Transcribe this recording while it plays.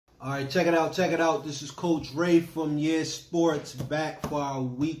All right, check it out, check it out. This is Coach Ray from YEA Sports back for our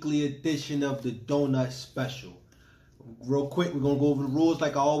weekly edition of the Donut Special. Real quick, we're going to go over the rules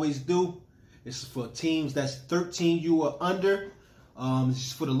like I always do. This is for teams that's 13U or under. This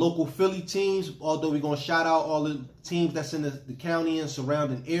is for the local Philly teams, although we're going to shout out all the teams that's in the county and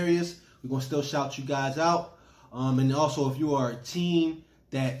surrounding areas. We're going to still shout you guys out. And also, if you are a team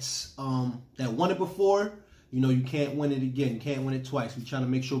that's that won it before, you know, you can't win it again. You can't win it twice. We're trying to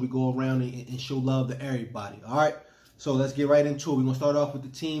make sure we go around and show love to everybody. All right? So let's get right into it. We're going to start off with the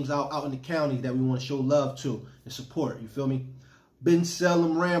teams out in the county that we want to show love to and support. You feel me? Ben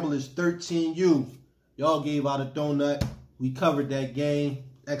Salem Ramblers, 13U. Y'all gave out a donut. We covered that game.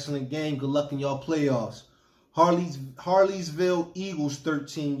 Excellent game. Good luck in y'all playoffs. Harleysville Eagles,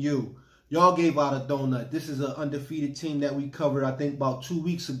 13U. Y'all gave out a donut. This is an undefeated team that we covered, I think, about 2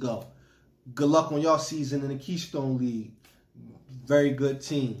 weeks ago. Good luck on y'all season in the Keystone League. Very good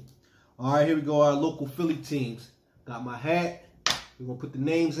team. All right, here we go. Our local Philly teams. Got my hat. We're going to put the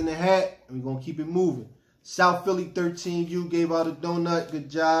names in the hat, and we're going to keep it moving. South Philly 13U gave out a donut.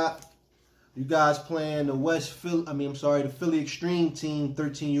 Good job. You guys playing the the Philly Extreme team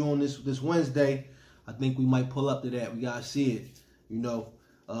 13U on this Wednesday. I think we might pull up to that. We got to see it. You know,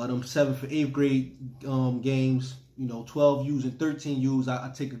 them 7th and 8th grade games. You know, 12Us and 13Us,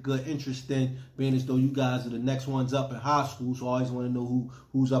 I take a good interest in, being as though you guys are the next ones up in high school. So I always want to know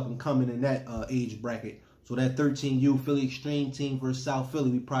who's up and coming in that age bracket. So that 13U Philly Extreme team versus South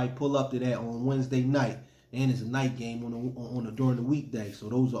Philly, we probably pull up to that on Wednesday night. And it's a night game during the weekday. So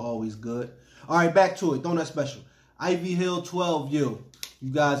those are always good. All right, back to it. Donut Special. Ivy Hill 12U.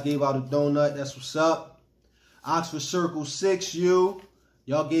 You guys gave out a donut. That's what's up. Oxford Circle 6U.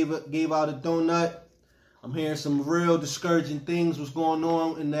 Y'all gave out a donut. I'm hearing some real discouraging things what's going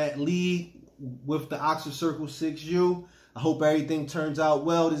on in that league with the Oxford Circle 6U. I hope everything turns out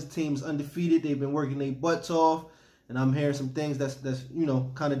well. This team's undefeated. They've been working their butts off. And I'm hearing some things that's you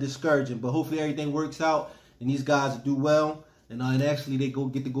know, kind of discouraging. But hopefully everything works out and these guys do well. And actually they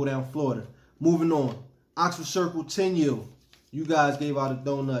get to go down Florida. Moving on. Oxford Circle 10U. You guys gave out a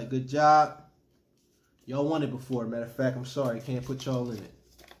donut. Good job. Y'all won it before. Matter of fact, I'm sorry. Can't put y'all in it.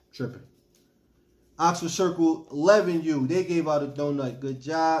 Tripping. Oxford Circle 11U, they gave out a donut. Good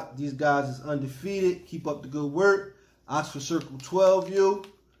job. These guys is undefeated. Keep up the good work. Oxford Circle 12U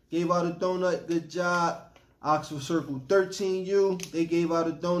gave out a donut. Good job. Oxford Circle 13U, they gave out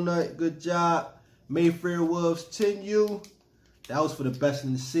a donut. Good job. Mayfair Wolves 10U, that was for the best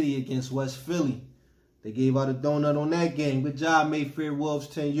in the city against West Philly. They gave out a donut on that game. Good job, Mayfair Wolves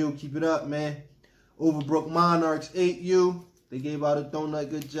 10U. Keep it up, man. Overbrook Monarchs 8U, they gave out a donut.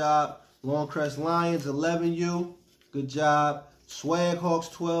 Good job. Longcrest Lions 11U, good job. Swag Hawks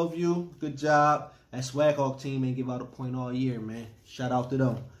 12U, good job. That Swag Hawk team ain't give out a point all year, man. Shout out to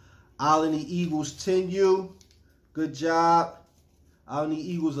them. Olney Eagles 10U, good job. Olney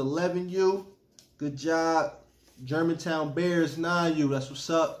Eagles 11U, good job. Germantown Bears 9U, that's what's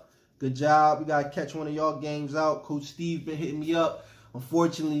up. Good job. We got to catch one of y'all games out. Coach Steve been hitting me up.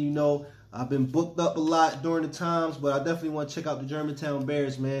 Unfortunately, you know, I've been booked up a lot during the times, but I definitely want to check out the Germantown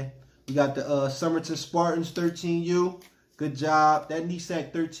Bears, man. We got the Somerton Spartans 13U. Good job. That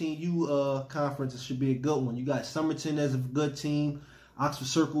NESAC 13U conference should be a good one. You got Somerton as a good team. Oxford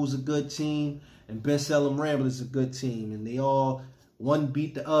Circle is a good team. And Ben Salem Ramblers is a good team. And they all, one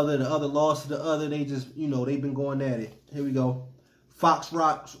beat the other lost to the other. They just, you know, they've been going at it. Here we go. Fox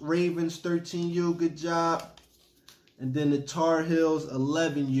Rocks Ravens 13U. Good job. And then the Tar Heels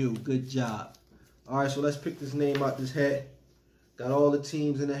 11U. Good job. All right, so let's pick this name out this hat. Got all the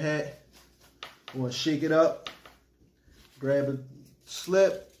teams in the hat. I'm going to shake it up. Grab a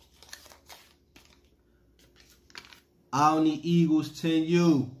slip. Olney Eagles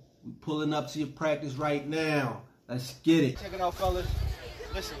 10U. We pulling up to your practice right now. Let's get it. Check it out, fellas.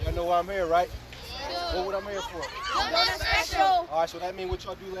 Listen, y'all know why I'm here, right? What would I'm here for? Donut Special. All right, so that means what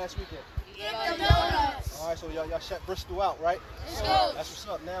y'all do last weekend? Get the donuts. All right, so y'all shut Bristol out, right? Let's go. That's what's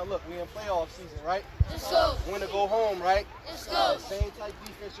up. Now look, we in playoff season, right? Let's go. Win to go home, right? Let's go. Same type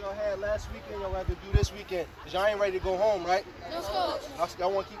defense y'all had last weekend, y'all have to do this weekend. Because y'all ain't ready to go home, right? Let's go.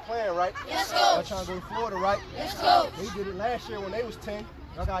 Y'all want to keep playing, right? Let's go. Y'all trying to go to Florida, right? Let's go. They did it last year when they was 10.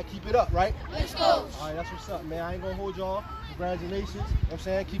 Y'all got to keep it up, right? Let's go. All right, that's what's up, man. I ain't going to hold y'all. Congratulations. You know what I'm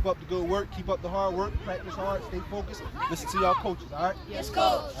saying? Keep up the good work. Keep up the hard work. Practice hard. Stay focused. Listen to y'all coaches, all right? Let's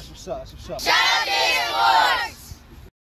go. That's what's up. That's what's up. Shout out to YEA Sports.